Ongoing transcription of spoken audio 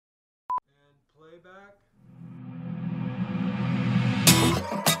playback.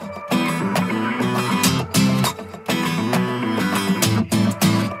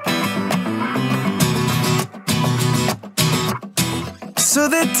 So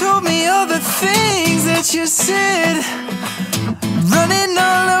they told me all the things that you said, running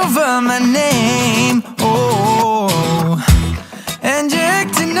all over my name. Oh, and you're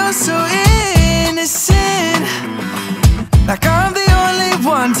acting oh so innocent, like I'm the only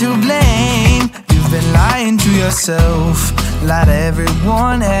one to blame. You've been lying to yourself, lied to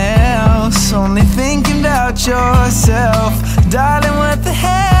everyone else, only thinking about yourself. Darling, what the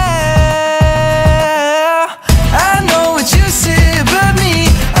hell? I know what you say about me,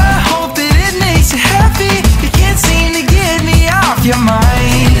 I hope that it makes you happy. You can't seem to get me off your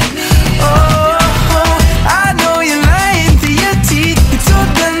mind. Oh, I know you're lying through your teeth. You told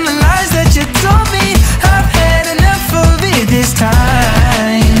them the lies that you told me. I've had enough of it this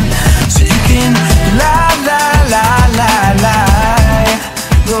time. So you can lie, lie, lie, lie, lie.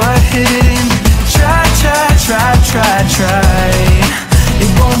 Go ahead and try, try, try, try, try.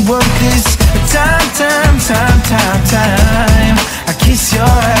 It won't work this time. I kiss your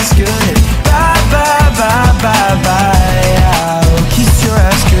ass good. Bye, bye, bye, bye, bye. I'll kiss your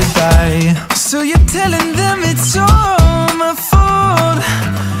ass goodbye. So you're telling them it's all my fault.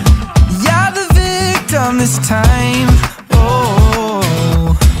 You're the victim this time.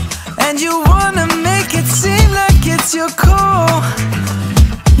 Oh, and you wanna make it seem like it's your call.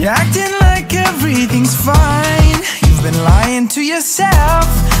 You're acting like everything's fine. You've been lying to yourself,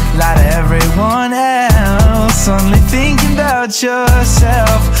 lie to everyone else, only thinking about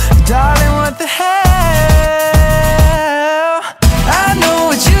yourself. Darling, what the hell? I know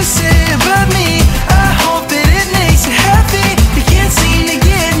what you say about me, I hope that it makes you happy. You can't seem to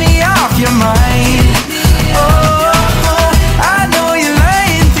get me off your mind. Oh, I know you're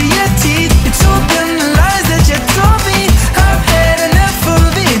lying through your teeth. You told them the lies that you told me. I've had enough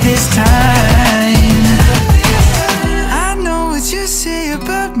of it this time. I know what you say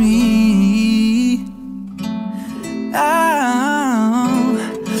about me. Oh,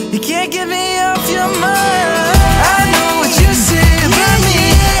 you can't get me off your mind. I know what you say about me,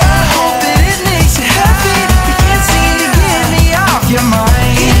 I hope that it makes you happy. You can't seem to get me off your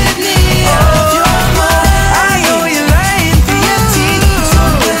mind. Oh, I know you're lying through your teeth. You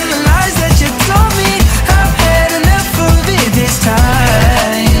told them the lies that you told me. I've had enough of it this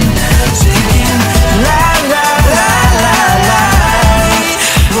time. So you can lie, lie, lie, lie, lie.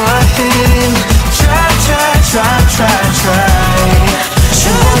 Go ahead and try, try, try, try, try.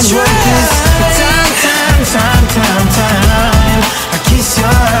 It won't work this time. I kiss your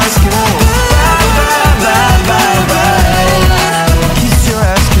ass good. Bye, bye, bye, bye, bye. I kiss your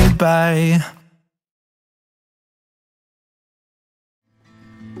ass goodbye.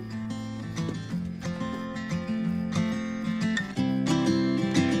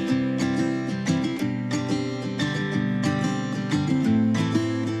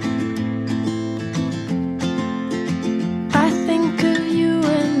 I think of you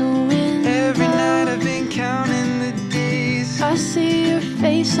in the wind. Every night I've been counting the days, I see your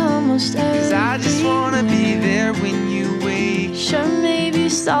face almost every 'cause I just wanna be there when you wake. Sure, maybe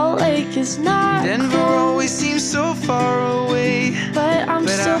Salt Lake is not Denver cold, always seems so far away, but I'm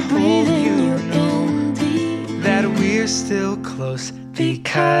but I still hope breathing you you know in deep. that we're still close,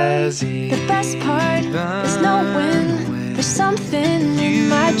 because The best part is knowing there's something in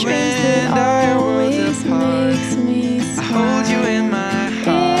my dreams that and I are worlds always apart. makes me I smile. hold you in my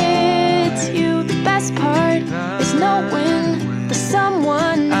heart. It's you. The best part is knowing there's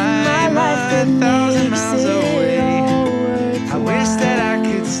someone in my I'm life that 1,000 makes miles it away. all worthwhile. I wish that I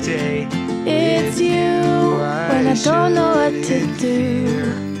could stay. It's you when I don't know what to do.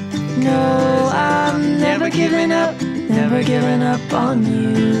 No, I'm never giving up, never giving up on you,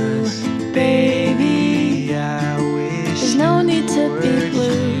 baby. I wish There's no need to be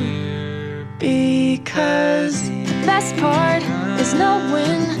blue, because the best part is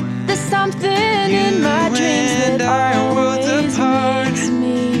knowing there's something in my dreams that and I are worlds always apart. makes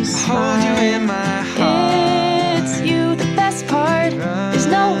me I hold you smile. in my heart. It's you. The best part is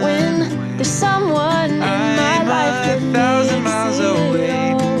knowing there's someone in my I'm life that 1,000 makes miles it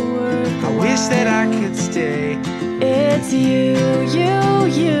away. all I wish that I worthwhile. could stay It's you, you,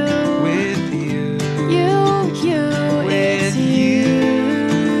 you, with you. you, it's With you.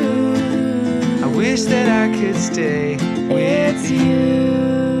 I you. wish that I could stay with It's you.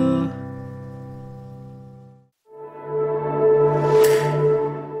 you.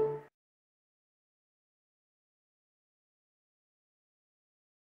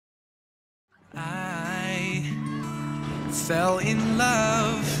 I fell in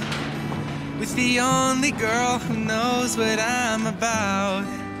love with with the only girl who knows what I'm about.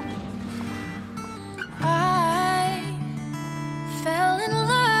 I fell in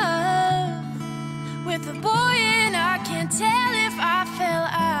love with a boy and I can't tell if I fell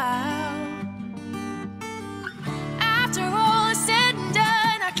out. After all is said and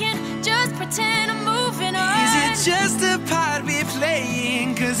done, I can't just pretend I'm moving on. Is it just a part we're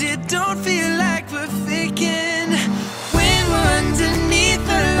playing? Cause it don't feel like we're faking. When we're underneath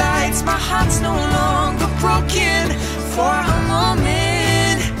the lights, my heart's no longer broken. For a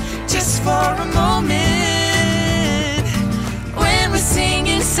moment, just for a moment. When we're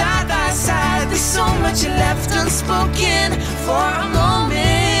singing side by side, there's so much left unspoken. For a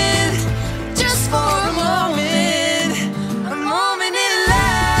moment, just for a moment. A moment in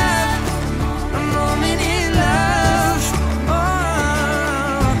love, a moment in love.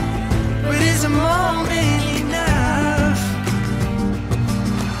 Oh, but is a moment enough?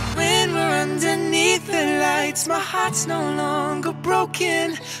 When we're underneath the lights, my heart's no longer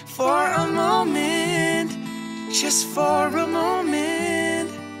broken. For a moment, just for a moment.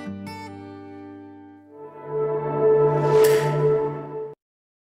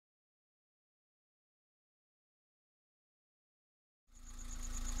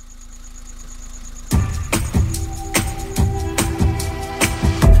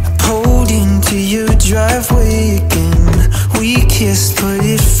 Pulled into your driveway again. We kissed, but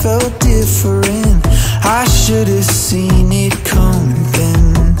it felt different. I should have seen it coming then.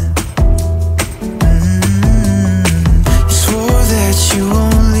 You swore that you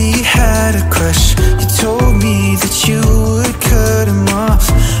only had a crush. You told me that you would cut him off.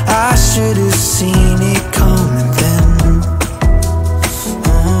 I should have seen it coming then.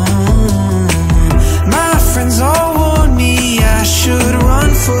 My friends all warned me I should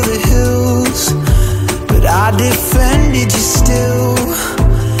run for the hills, but I defended you still.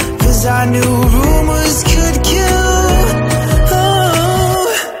 Cause I knew rumors could kill.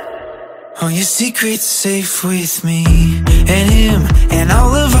 Oh, your secret's safe with me and him and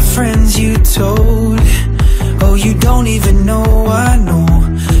all of our friends you told. Oh, you don't even know I know.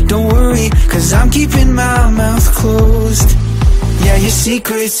 Don't worry, cause I'm keeping my mouth closed. Yeah, your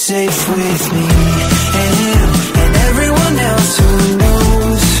secret's safe with me and him and everyone else who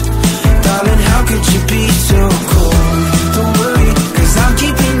knows. Darling, how could you be so cold? Don't worry, cause I'm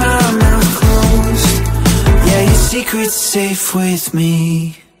keeping my mouth closed. Yeah, your secret's safe with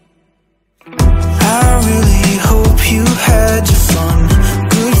me. I really hope you had your fun.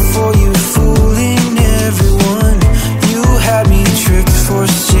 Good for you, fooling everyone. You had me tricked for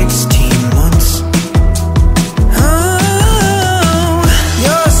 16 months. Oh,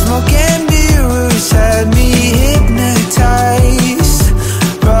 your smoke and mirrors had me hypnotized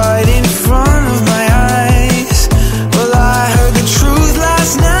right in front of my eyes. Well, I heard the truth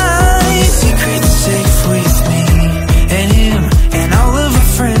last night. Secret's safe with me and him and all of our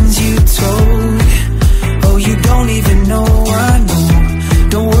friends you told. Oh, you don't even know I know.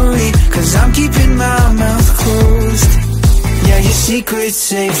 Don't worry, cause I'm keeping my mouth closed. Yeah, your secret's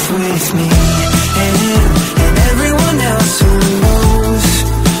safe with me and him and everyone else who knows.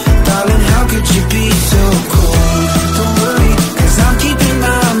 Darling, how could you be so cold? Don't worry, cause I'm keeping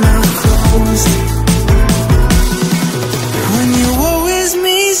my mouth closed. When your woe is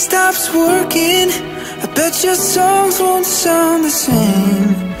me stops working, I bet your songs won't sound the same.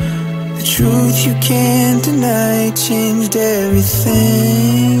 The truth you can't deny changed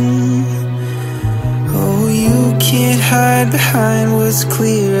everything. Oh, you can't hide behind what's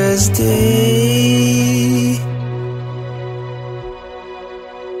clear as day.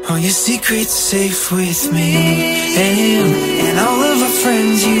 Oh, your secret's safe with me and him and all of our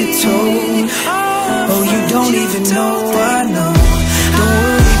friends you told. Oh, you don't even know I know. Don't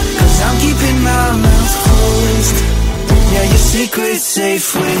worry, cause I'm keeping my mouth closed. Yeah, your secret's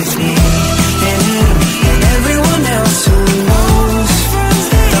safe with me and him and everyone else who knows.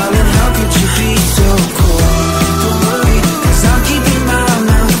 Darling, how could you be so cold? Don't worry, cause I'm keeping my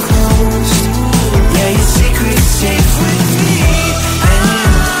mouth closed. Yeah, your secret's safe with me and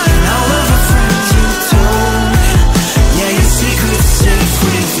him and all of our friends you told. Yeah, your secret's safe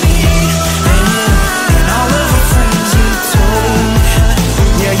with me and him and all of our friends you told.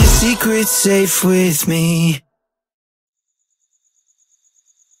 Yeah, your secret's safe with me.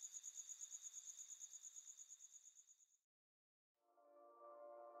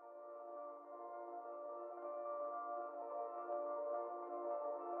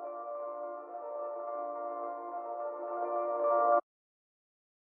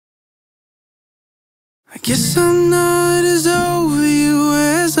 I guess I'm not as over you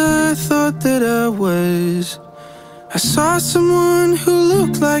as I thought that I was. I saw someone who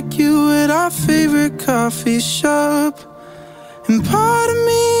looked like you at our favorite coffee shop. And part of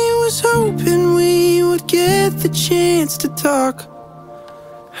me was hoping we would get the chance to talk.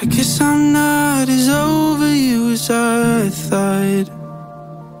 I guess I'm not as over you as I thought.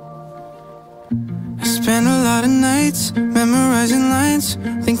 I spent a lot of nights memorizing lines,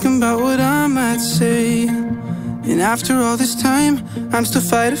 thinking about what I might say. And after all this time, I'm still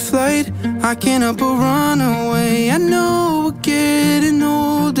fight or flight. I can't help but run away. I know we're getting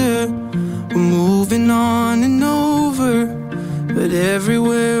older, we're moving on and over, but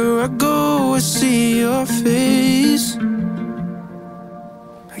everywhere I go I see your face.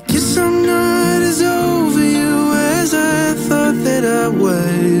 I guess I'm not as over you as I thought that I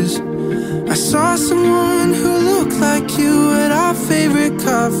was. I saw someone who looked like you at our favorite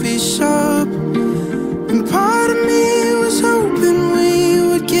coffee shop. And part of me was hoping we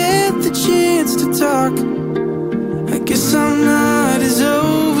would get the chance to talk. I guess I'm not as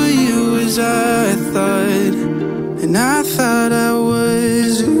over you as I thought. And I thought I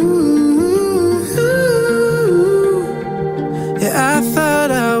was. Ooh, ooh. Yeah, I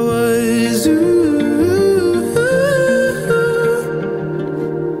thought I was. Ooh,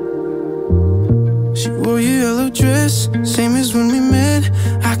 ooh. She wore your yellow dress, same as when we met.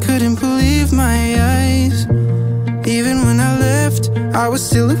 I couldn't believe my eyes. Even when I left, I was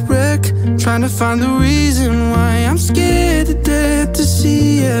still a wreck, trying to find the reason why. I'm scared to death to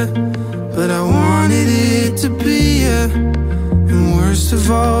see ya, but I wanted it to be ya. And worst of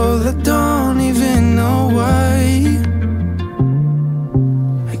all, I don't even know why.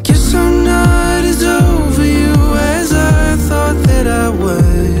 I guess I'm not as over you as I thought that I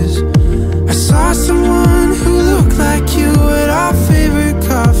was. I saw someone who looked like you at our favorite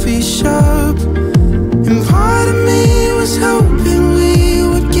coffee shop. And part of me was hoping we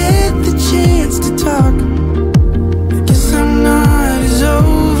would get the chance to talk. I guess I'm not as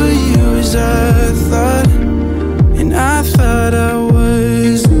over you as I thought. And I thought I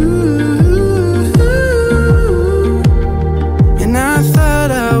was. Ooh, ooh. And I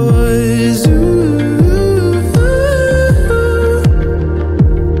thought I was. Ooh, ooh.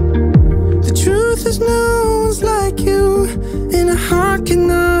 The truth is no one's like you, and a heart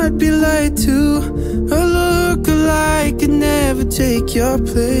cannot be lied to. A look-alike could never take your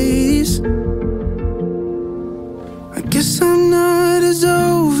place. I guess I'm not as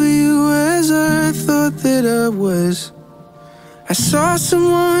over you as I thought that I was. I saw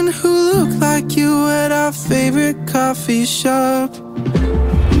someone who looked like you at our favorite coffee shop.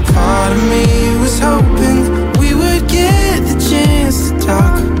 And part of me was hoping we would get the chance to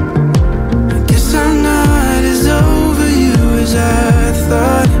talk. I guess I'm not as over you as I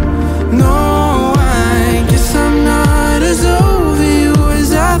thought. No, I guess I'm not as over you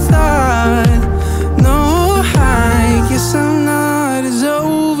as I thought. No, I guess I'm not as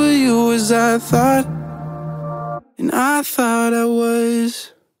over you as I thought. And I thought I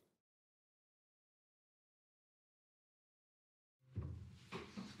was.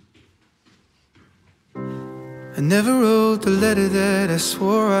 I never wrote the letter that I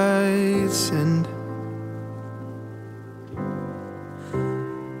swore I'd send.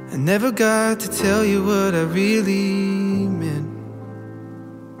 I never got to tell you what I really meant.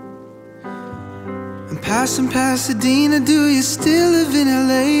 I'm passing Pasadena, do you still live in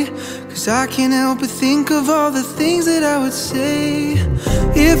LA? Cause I can't help but think of all the things that I would say.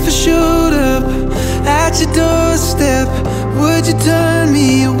 If I showed up at your doorstep, would you turn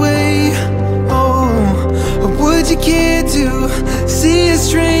me away? Oh, or would you care to see a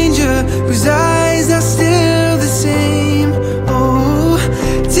stranger whose eyes are still the same? Oh,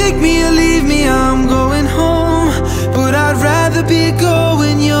 take me or leave me, I'm going home, but I'd rather be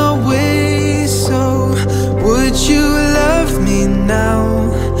going your way. So, would you love me now?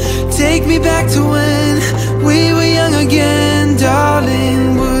 Take me back to when we were young again,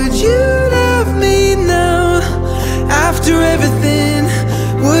 darling. Would you love me now? After everything,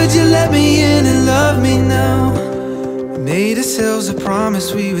 would you let me in and love me now? We made ourselves a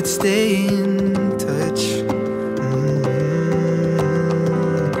promise we would stay in touch.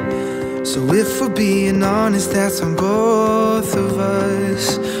 So if we're being honest, that's on both of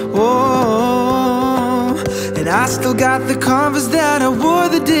us. Oh, and I still got the Converse that I wore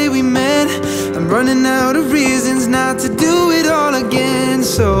the day we met. I'm running out of reasons not to do it all again.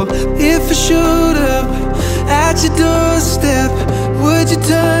 So if I showed up at your doorstep, would you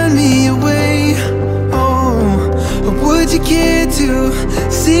turn me away? Oh, or would you care to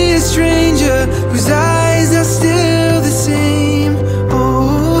see a stranger whose eyes are still the same?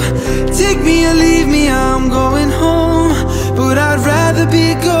 Oh, take me or leave me, I'm going home, but I'd rather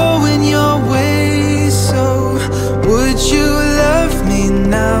be going your way. So would you love me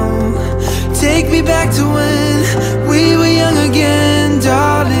now? me back to when we were young again,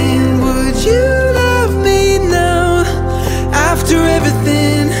 darling. Would you love me now? After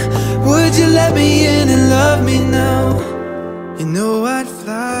everything, would you let me in and love me now? You know I'd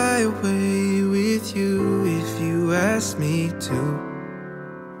fly away with you if you asked me to.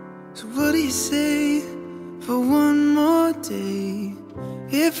 So what do you say for one more day?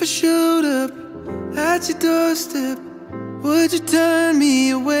 If I showed up at your doorstep, would you turn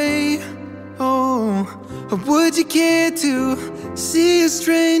me away? Oh, or would you care to see a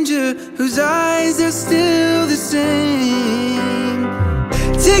stranger whose eyes are still the same?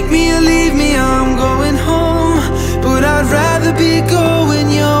 Take me or leave me, I'm going home, but I'd rather be going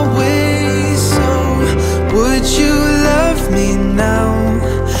your way. So would you love me now?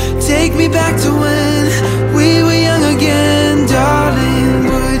 Take me back to when we were young again, darling.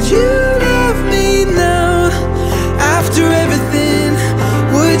 Would you love me now? After everything,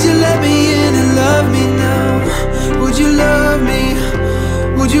 would you let me in and love me now? Would you love me?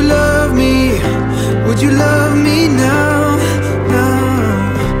 Would you love me? Would you love me now?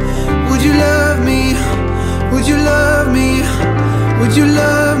 Now? Would you love me? Would you love me? Would you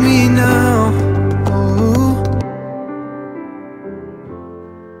love me now? Oh.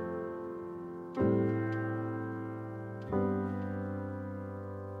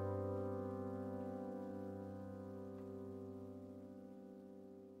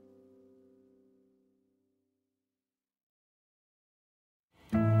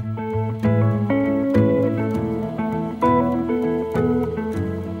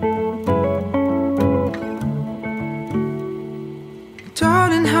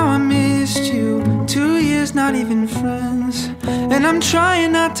 Darling, how I missed you. 2 years, not even friends. And I'm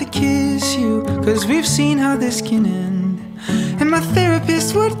trying not to kiss you, cause we've seen how this can end. And my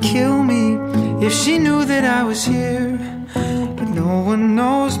therapist would kill me if she knew that I was here. But no one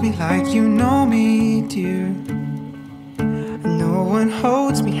knows me like you know me, dear. And no one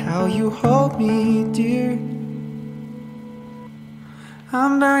holds me how you hold me, dear.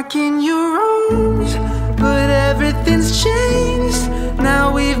 I'm back in your arms, but everything's changed.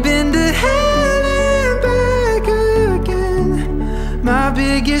 Now we've been to hell and back again. My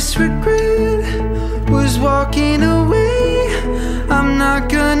biggest regret was walking away. I'm not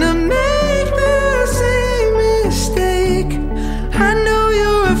gonna make the same mistake. I know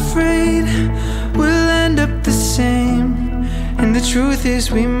you're afraid we'll end up the same, and the truth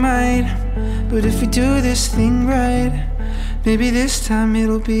is we might. But if we do this thing right, maybe this time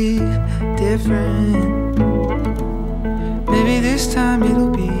it'll be different. Maybe this time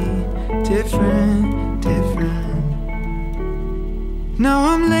it'll be different, different. Now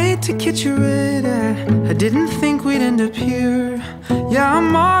I'm late to catch your red eye. I didn't think we'd end up here. Yeah,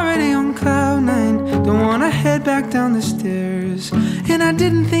 I'm already on cloud nine. Don't wanna head back down the stairs. And I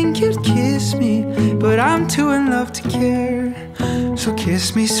didn't think you'd kiss me, but I'm too in love to care. So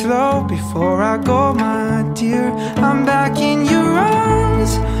kiss me slow before I go, my dear. I'm back in your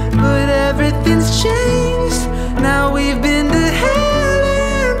arms, but everything's changed. Now we've been to hell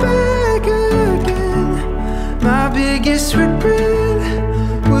and back again. My biggest regret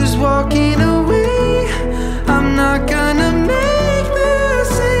was walking away. I'm not gonna make the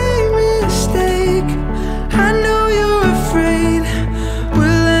same mistake. I know you're afraid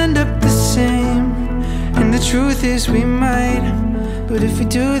we'll end up the same, and the truth is we might. But if we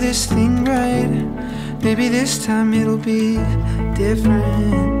do this thing right, maybe this time it'll be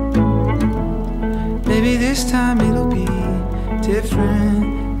different. Maybe this time it'll be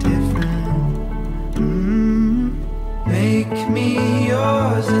different, different. Make me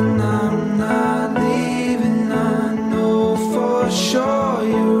yours and I'm not leaving. I know for sure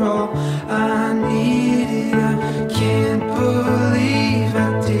you're all I needed. I can't believe I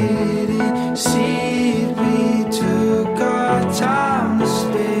didn't see it. We took our time to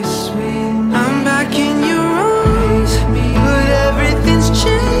space. I'm back in your arms, but everything's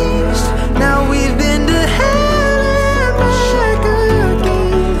changed. Now we've been to hell and back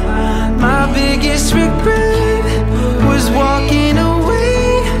again. My biggest regret was walking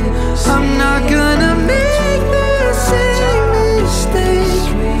away. I'm not gonna make the same mistake.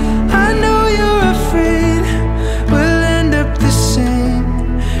 I know you're afraid we'll end up the same,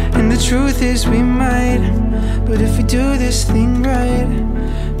 and the truth is we might. But if we do this thing right,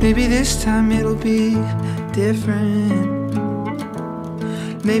 maybe this time it'll be different.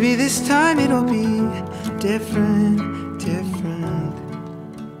 Maybe this time it'll be different, different.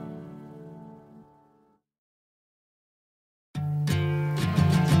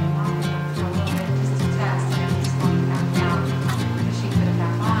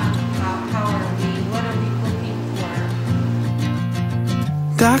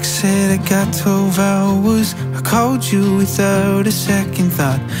 Doc said I got 12 hours. I called you without a second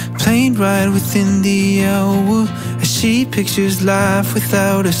thought. Plane ride within the hour, as she pictures life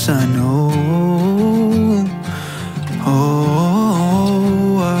without a sun. Oh,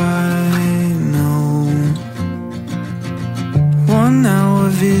 oh, I know. 1 hour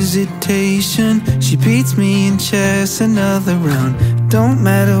visitation, she beats me in chess another round. Don't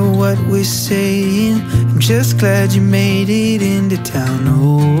matter what we're saying, I'm just glad you made it into town.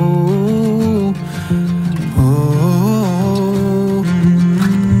 Oh, oh,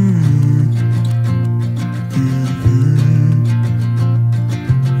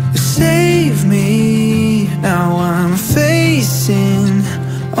 Save me, now I'm facing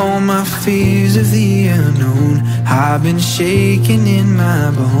all my fears of the unknown. I've been shaking in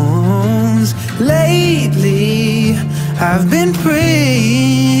my bones. Lately I've been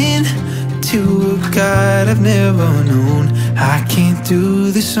praying to a God I've never known. I can't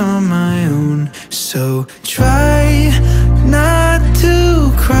do this on my own. So try not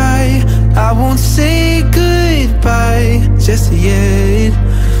to cry. I won't say goodbye just yet.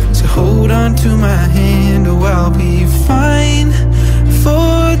 So hold on to my hand, oh I'll be fine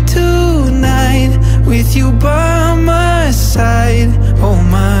for tonight, with you by my side. Oh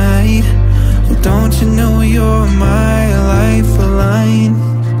my, well, don't you know you're my lifeline?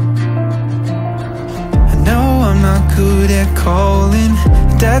 I know I'm not good at calling.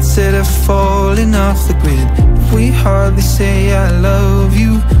 Dad said I've fallen off the grid. We hardly say I love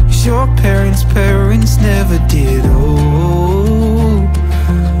you, 'cause your parents' parents never did. Oh,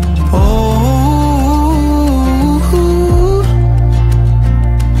 oh,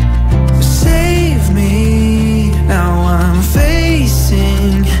 save me, now I'm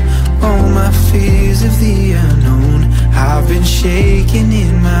facing all my fears of the unknown. I've been shaking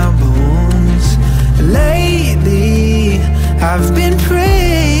in my bones. Lately I've been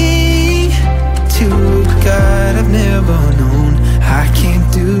praying to a God I've never known. I can't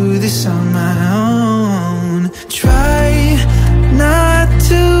do this on my own. Try not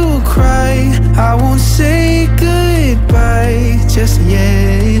to cry. I won't say goodbye just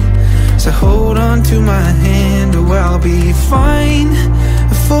yet. So hold on to my hand, oh I'll be fine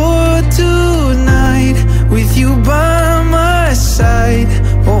for tonight, with you by my side.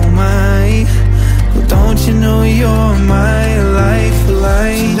 Oh my, well, don't you know you're my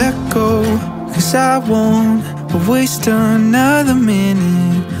lifeline? So let go, 'cause I won't waste another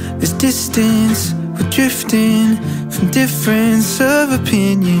minute. This distance, we're drifting from difference of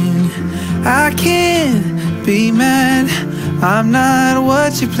opinion. I can't be mad, I'm not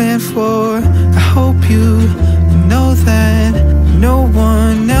what you planned for. I hope you know that no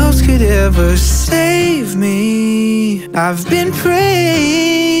one else could ever save me. I've been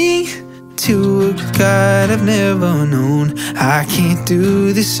praying to a God I've never known. I can't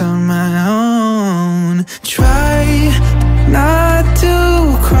do this on my own. Try not to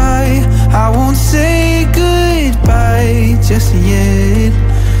cry. I won't say goodbye just yet.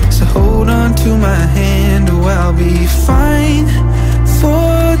 So hold on to my hand, oh I'll be fine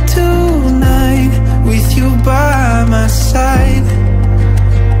for tonight, with you by my side.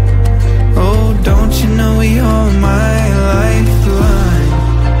 Oh, don't you know you're my lifeline?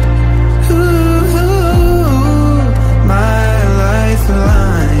 Ooh, my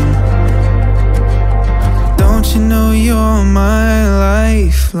lifeline. Don't you know you're my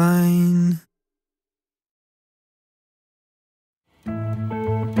lifeline?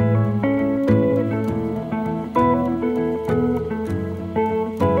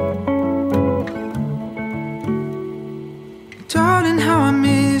 Darling, how I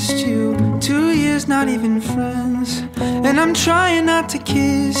missed you. 2 years, not even friends. And I'm trying not to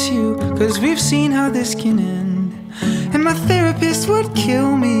kiss you, 'cause we've seen how this can end. And my therapist would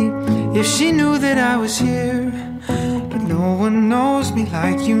kill me if she knew that I was here. But no one knows me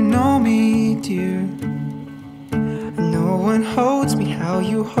like you know me, dear. And no one holds me how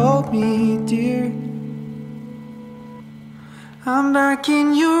you hold me, dear. I'm back in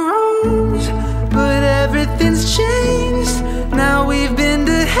your arms, but everything's changed. Now we've been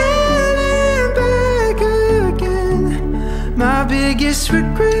to hell and back again. My biggest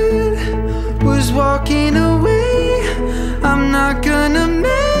regret was walking away. I'm not gonna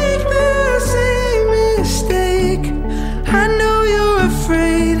make the same mistake. I know you're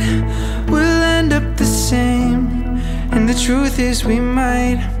afraid we'll end up the same, and the truth is we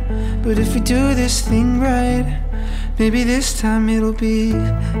might. But if we do this thing right, maybe this time it'll be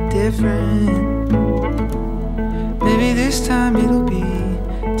different. Maybe this time it'll be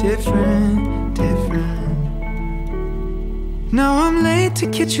different, different. Now I'm late to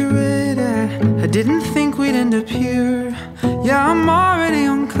get you red eye. I didn't think we'd end up here. Yeah, I'm already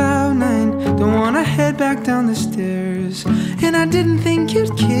on cloud nine. Don't wanna head back down the stairs. And I didn't think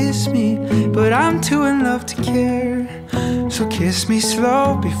you'd kiss me, but I'm too in love to care. So kiss me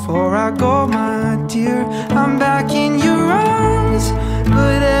slow before I go, my dear. I'm back in your arms,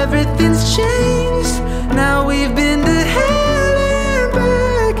 but everything's changed. Now we've been to hell and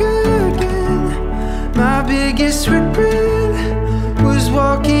back again. My biggest regret was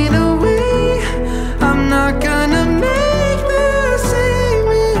walking away. I'm not gonna make the same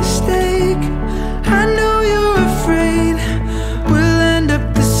mistake. I know you're afraid we'll end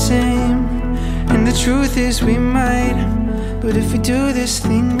up the same, and the truth is we might. But if we do this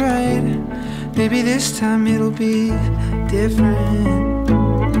thing right, maybe this time it'll be different.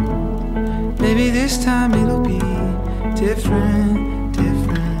 Maybe this time it'll be different,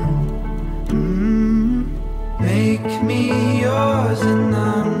 different. Make me yours and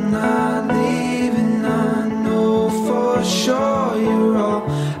I'm not leaving. I know for sure you're all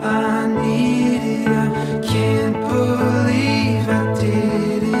I needed. I can't believe I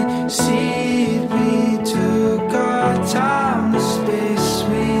didn't see it. We took our time, the space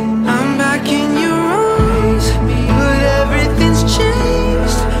we need. I'm back in your arms, but everything's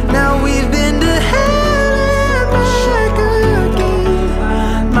changed. Now we've been to hell and back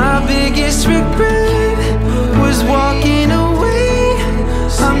again. My biggest regret was walking away.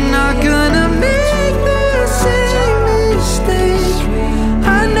 I'm not gonna make the same mistake.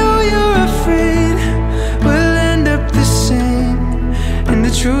 I know you're afraid we'll end up the same, and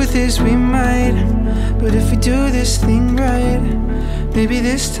the truth is we might. But if we do this thing right, maybe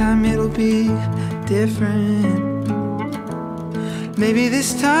this time it'll be different. Maybe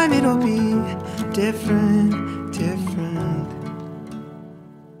this time it'll be different.